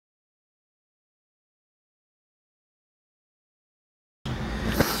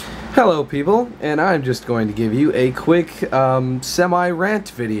Hello people, and I'm just going to give you a quick semi-rant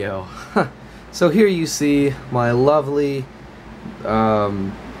video. So here you see my lovely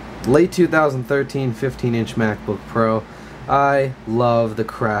late 2013 15-inch MacBook Pro. I love the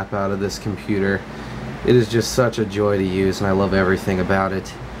crap out of this computer. It is just such a joy to use, and I love everything about it.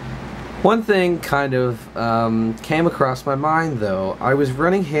 One thing kind of came across my mind though. I was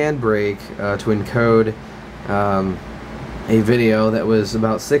running Handbrake to encode a video that was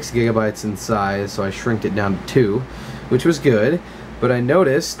about 6 gigabytes in size, so I shrinked it down to 2, which was good, but I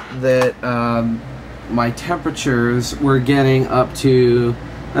noticed that my temperatures were getting up to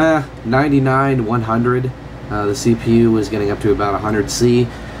 99, 100. The CPU was getting up to about 100 C,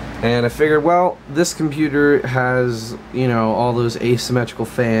 and I figured, well, this computer has, you know, all those asymmetrical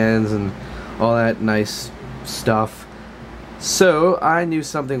fans and all that nice stuff. So I knew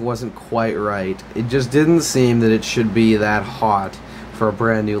something wasn't quite right. It just didn't seem that it should be that hot for a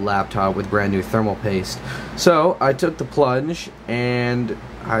brand new laptop with brand new thermal paste. So I took the plunge and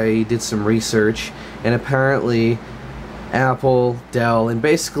I did some research, and apparently Apple, Dell, and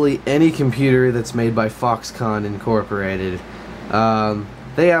basically any computer that's made by Foxconn Incorporated,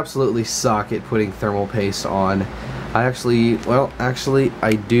 they absolutely suck at putting thermal paste on. I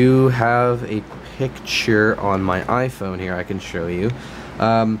do have a picture on my iPhone here I can show you.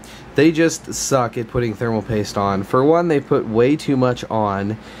 They just suck at putting thermal paste on. For one, they put way too much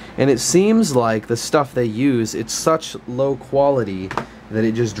on, and it seems like the stuff they use, it's such low quality that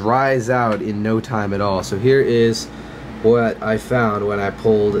it just dries out in no time at all. So here is what I found when I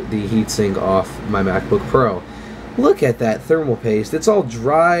pulled the heatsink off my MacBook Pro. Look at that thermal paste. It's all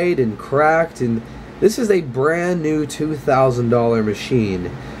dried and cracked, and this is a brand new $2,000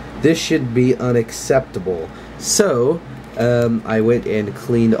 machine. This should be unacceptable. So I went and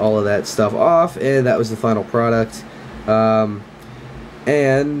cleaned all of that stuff off, and that was the final product. And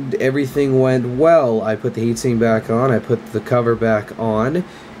everything went well. I put the heatsink back on, I put the cover back on,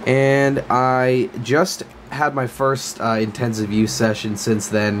 and I just had my first intensive use session since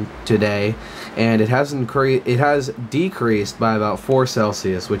then today, and it has decreased by about 4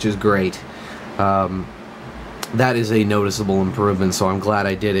 Celsius, which is great. That is a noticeable improvement, so I'm glad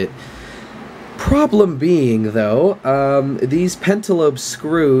I did it. Problem being, though, these pentalobe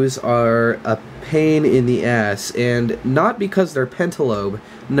screws are a pain in the ass, and not because they're pentalobe.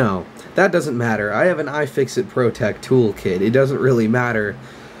 No, that doesn't matter. I have an iFixit ProTech toolkit. It doesn't really matter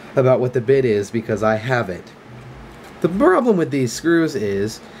about what the bit is because I have it. The problem with these screws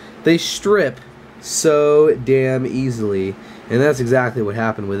is they strip so damn easily, and that's exactly what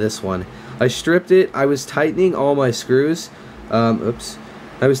happened with this one. I stripped it. I was tightening all my screws. I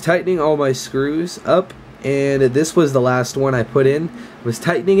was tightening all my screws up, and this was the last one I put in. I was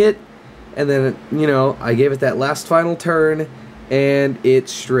tightening it, and then, you know, I gave it that last final turn, and it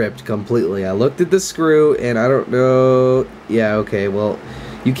stripped completely. I looked at the screw, and I don't know. Yeah, okay, well,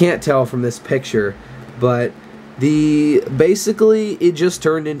 you can't tell from this picture, but basically it just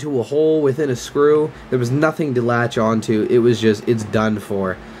turned into a hole within a screw. There was nothing to latch onto. It was just, it's done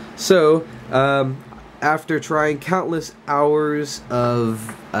for. So, after trying countless hours of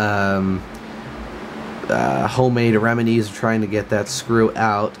homemade remedies trying to get that screw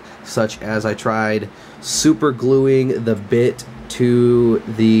out, such as I tried super gluing the bit to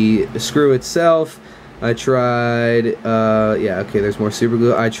the screw itself, I tried, yeah, okay, there's more super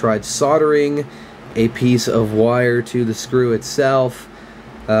glue. I tried soldering a piece of wire to the screw itself.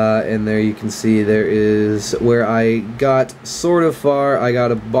 And there you can see there is where I got sort of far. I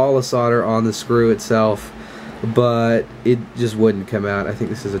got a ball of solder on the screw itself, but it just wouldn't come out. I think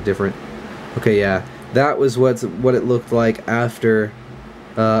this is a different. Okay, yeah, that was what it looked like after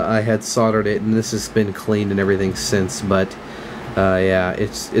I had soldered it, and this has been cleaned and everything since. But yeah,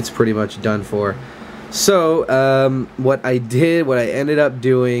 it's pretty much done for. So what I ended up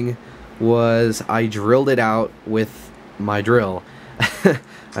doing was I drilled it out with my drill.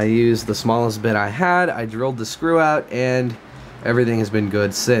 I used the smallest bit I had, I drilled the screw out, and everything has been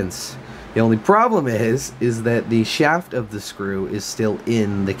good since. The only problem is that the shaft of the screw is still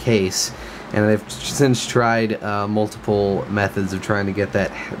in the case, and I've since tried multiple methods of trying to get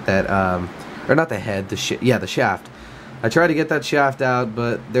or not the head, the shaft. I tried to get that shaft out,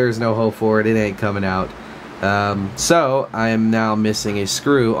 but there's no hope for it. It ain't coming out. So I am now missing a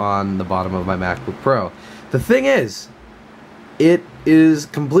screw on the bottom of my MacBook Pro. The thing is, it is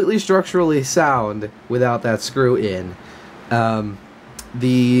completely structurally sound without that screw in.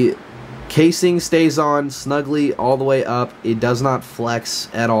 The casing stays on snugly all the way up. It does not flex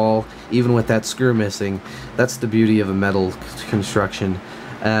at all, even with that screw missing. That's the beauty of a metal construction.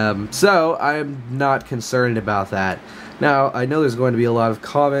 So I'm not concerned about that. Now, I know there's going to be a lot of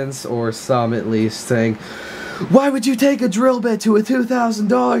comments, or some at least, saying, why would you take a drill bit to a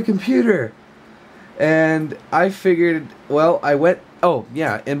 $2,000 computer? And I figured, well, oh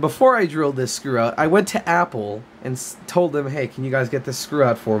yeah, and before I drilled this screw out, I went to Apple and told them, hey, can you guys get this screw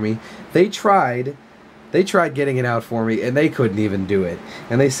out for me? They tried getting it out for me, and they couldn't even do it.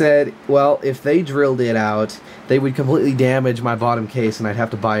 And they said, well, if they drilled it out, they would completely damage my bottom case, and I'd have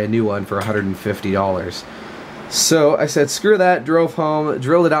to buy a new one for $150. So I said, screw that, drove home,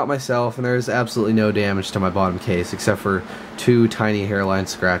 drilled it out myself, and there's absolutely no damage to my bottom case, except for 2 tiny hairline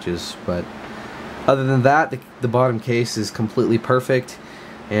scratches. But other than that, the bottom case is completely perfect.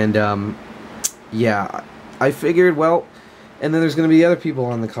 And yeah, I figured, well, and then there's going to be other people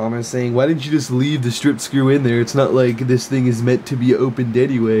on the comments saying, why didn't you just leave the strip screw in there? It's not like this thing is meant to be opened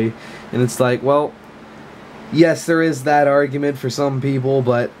anyway. And it's like, well, yes, there is that argument for some people,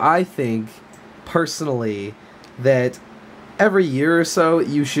 but I think, personally, that every year or so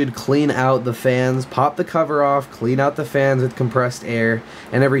you should clean out the fans, pop the cover off, clean out the fans with compressed air,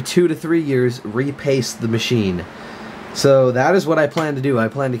 and every 2 to 3 years repaste the machine. So that is what I plan to do. I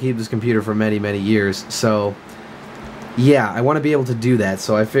plan to keep this computer for many, many years. So yeah, I want to be able to do that.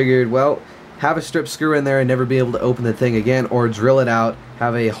 So I figured, well, have a strip screw in there and never be able to open the thing again, or drill it out,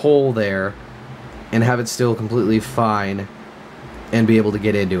 have a hole there, and have it still completely fine, and be able to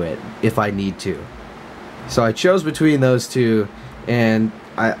get into it if I need to. So I chose between those two, and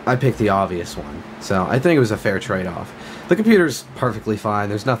I picked the obvious one. So I think it was a fair trade-off. The computer's perfectly fine.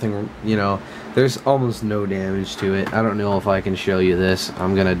 There's nothing, you know, there's almost no damage to it. I don't know if I can show you this.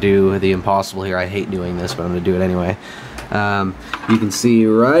 I'm going to do the impossible here. I hate doing this, but I'm going to do it anyway. You can see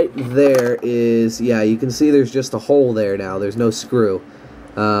right there is, yeah, you can see there's just a hole there now. There's no screw.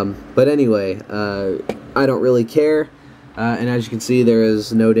 But anyway, I don't really care. And as you can see, there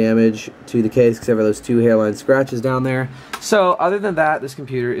is no damage to the case except for those 2 hairline scratches down there. So other than that, this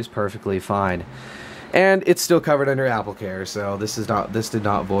computer is perfectly fine. And it's still covered under AppleCare, so this did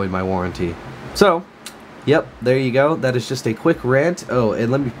not void my warranty. So, yep, there you go. That is just a quick rant. Oh,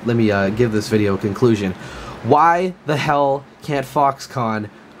 and let me give this video a conclusion. Why the hell can't Foxconn,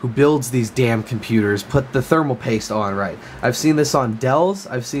 who builds these damn computers, put the thermal paste on right? I've seen this on Dell's.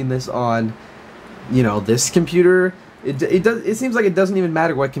 I've seen this on, you know, this computer. It seems like it doesn't even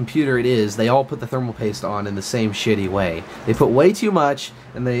matter what computer it is. They all put the thermal paste on in the same shitty way. They put way too much,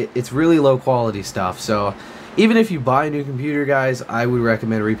 and it's really low quality stuff. So even if you buy a new computer, guys, I would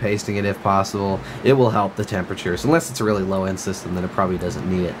recommend repasting it if possible. It will help the temperatures. Unless it's a really low-end system, then it probably doesn't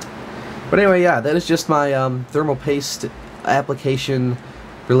need it. But anyway, yeah, that is just my thermal paste application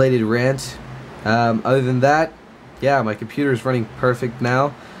related rant. Other than that, yeah, my computer is running perfect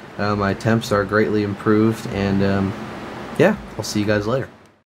now. My temps are greatly improved, and yeah, I'll see you guys later.